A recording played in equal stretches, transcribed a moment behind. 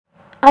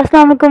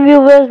Assalamualaikum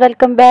viewers,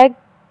 welcome back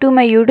to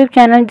my YouTube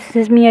channel. This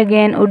is me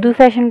again, Urdu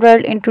Fashion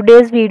World. In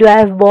today's video, I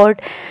have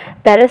bought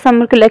Paris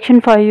summer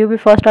collection for you.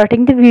 Before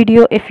starting the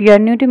video, if you are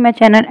new to my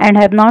channel and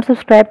have not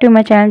subscribed to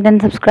my channel,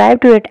 then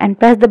subscribe to it and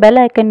press the bell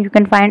icon. You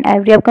can find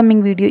every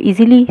upcoming video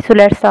easily. So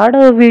let's start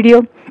our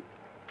video.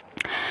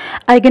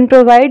 I can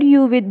provide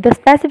you with the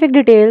specific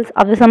details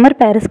of the summer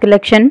Paris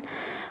collection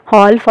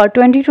haul for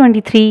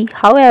 2023.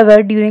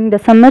 However, during the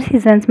summer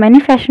seasons, many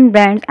fashion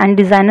brands and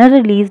designers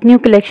release new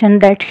collections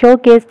that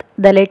showcase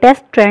the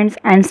latest trends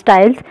and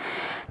styles.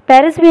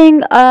 Paris,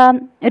 being a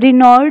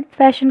renowned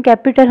fashion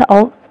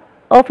capital,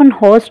 often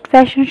hosts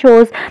fashion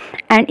shows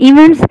and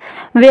events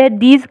where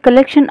these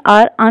collections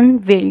are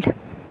unveiled.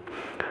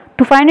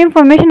 To find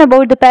information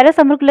about the Paris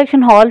Summer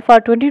Collection Haul for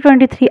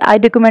 2023, I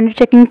recommend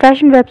checking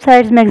fashion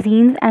websites,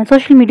 magazines, and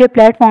social media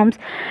platforms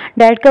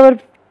that cover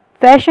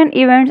fashion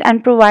events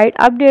and provide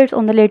updates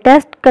on the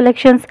latest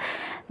collections.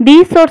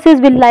 These sources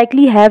will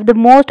likely have the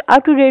most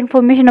up-to-date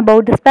information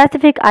about the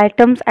specific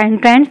items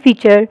and trends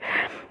featured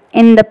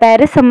in the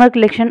Paris Summer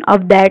Collection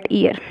of that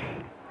year.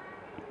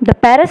 The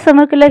Paris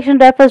Summer Collection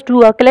refers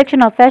to a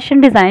collection of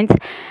fashion designs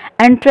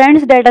and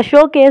trends that are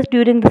showcased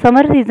during the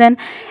summer season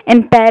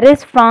in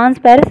Paris, France.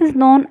 Paris is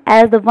known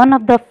as one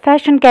of the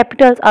fashion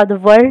capitals of the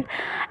world,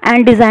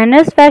 and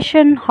designers,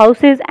 fashion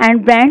houses,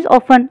 and brands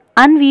often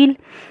unveil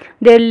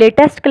their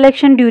latest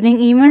collection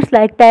during events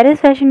like Paris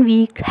Fashion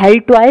Week,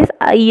 held twice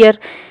a year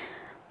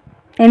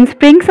in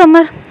spring,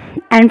 summer,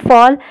 and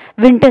fall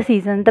winter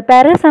season. The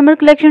Paris Summer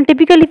Collection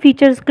typically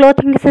features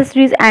clothing,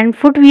 accessories, and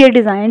footwear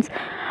designs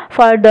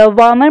for the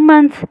warmer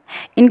months,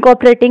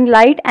 incorporating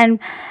light and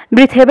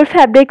breathable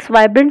fabrics,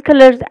 vibrant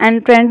colors,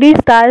 and trendy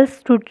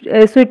styles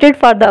suited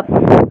for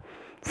the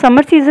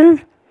summer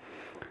seasons.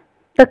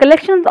 The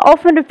collections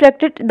often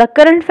reflected the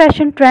current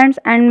fashion trends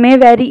and may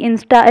vary in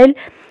style,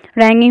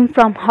 ranging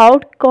from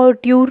haute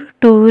couture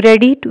to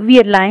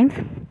ready-to-wear lines.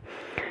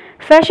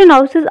 Fashion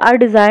houses are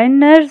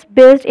designers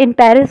based in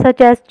Paris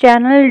such as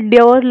Chanel,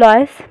 Dior,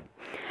 Lois,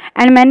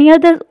 and many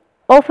others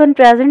often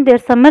present their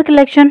summer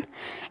collection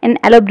in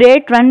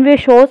elaborate runway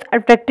shows,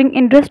 attracting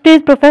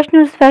industry's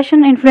professionals,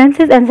 fashion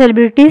influencers, and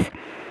celebrities.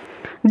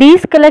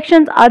 These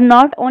collections are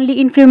not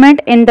only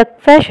influential in the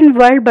fashion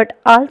world but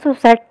also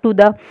set to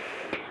the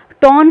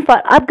tone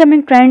for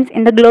upcoming trends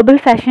in the global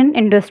fashion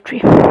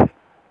industry.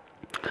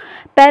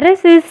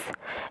 Paris is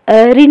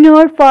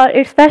renowned for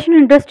its fashion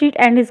industry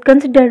and is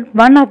considered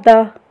one of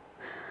the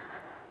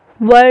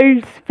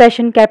world's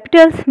fashion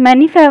capitals.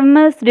 Many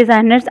famous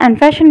designers and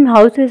fashion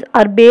houses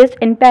are based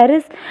in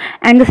Paris,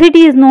 and the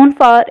city is known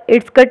for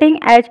its cutting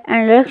edge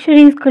and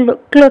luxury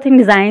clothing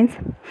designs.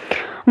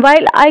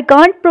 While I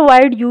can't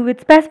provide you with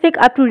specific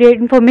up-to-date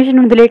information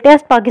on the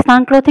latest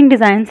Pakistan clothing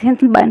designs,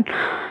 since my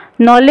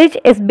knowledge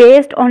is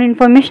based on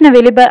information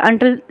available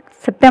until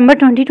September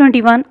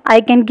 2021,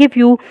 I can give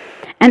you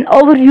an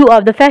overview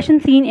of the fashion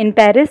scene in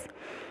Paris.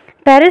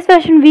 Paris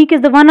Fashion Week is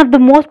one of the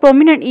most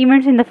prominent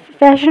events in the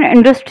fashion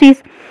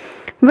industries,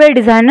 where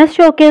designers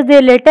showcase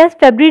their latest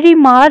February,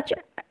 March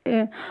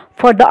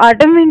for the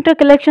autumn-winter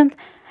collections,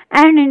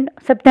 and in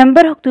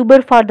September,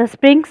 October for the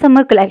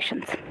spring-summer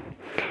collections.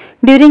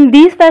 During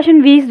these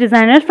fashion weeks,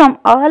 designers from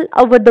all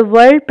over the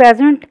world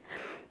present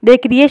their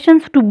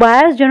creations to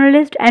buyers,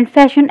 journalists, and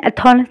fashion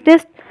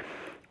enthusiasts.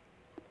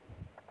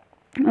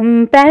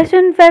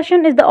 Parisian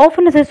fashion is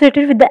often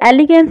associated with the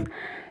elegance,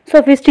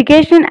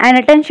 sophistication, and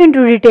attention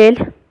to detail.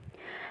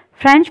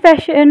 French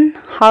fashion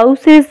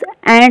houses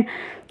and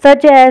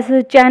such as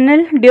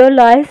Chanel, Dior,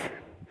 Lois,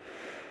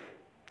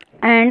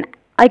 and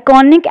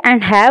iconic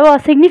and have a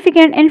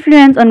significant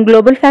influence on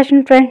global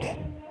fashion trends.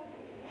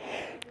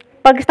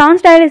 Pakistan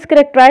style is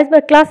characterized by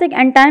classic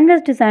and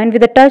timeless design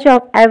with a touch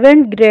of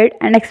avant-garde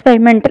and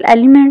experimental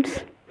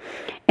elements.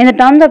 In the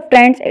terms of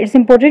trends, it's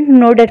important to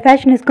note that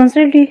fashion is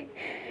constantly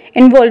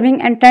evolving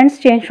and trends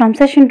change from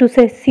season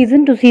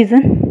to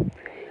season.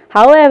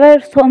 However,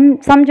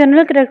 some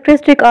general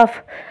characteristics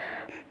of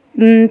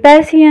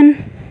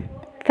Parisian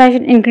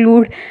fashion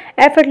include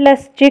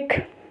effortless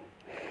chic,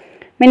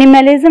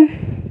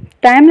 minimalism,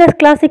 timeless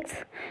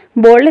classics,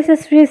 bold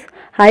accessories,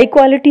 high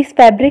quality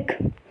fabric.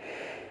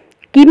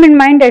 Keep in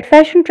mind that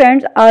fashion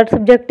trends are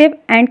subjective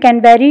and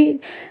can vary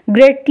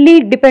greatly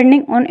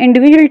depending on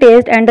individual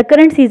taste and the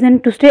current season.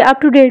 To stay up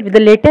to date with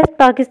the latest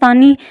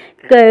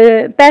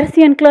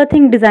Parisian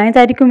clothing designs,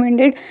 I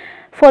recommended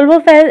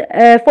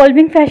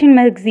following fashion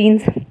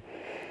magazines.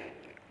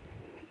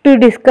 To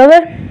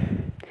discover,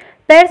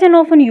 Parisians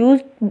often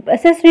use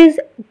accessories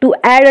to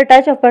add a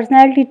touch of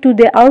personality to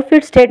their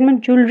outfit.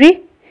 Statement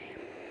jewelry,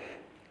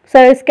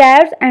 so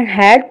scarves and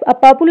hats are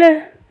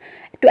popular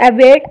to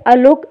elevate a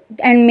look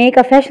and make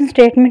a fashion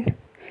statement.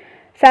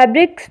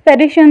 Fabrics,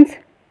 Parisians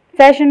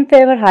fashion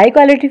favor high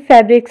quality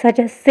fabrics such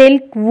as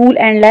silk, wool,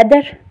 and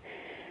leather.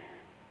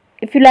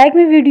 If you like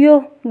my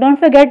video, don't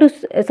forget to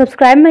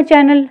subscribe my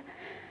channel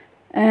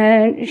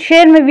and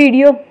share my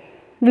video.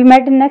 We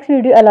met in next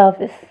video. Allah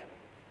Hafiz.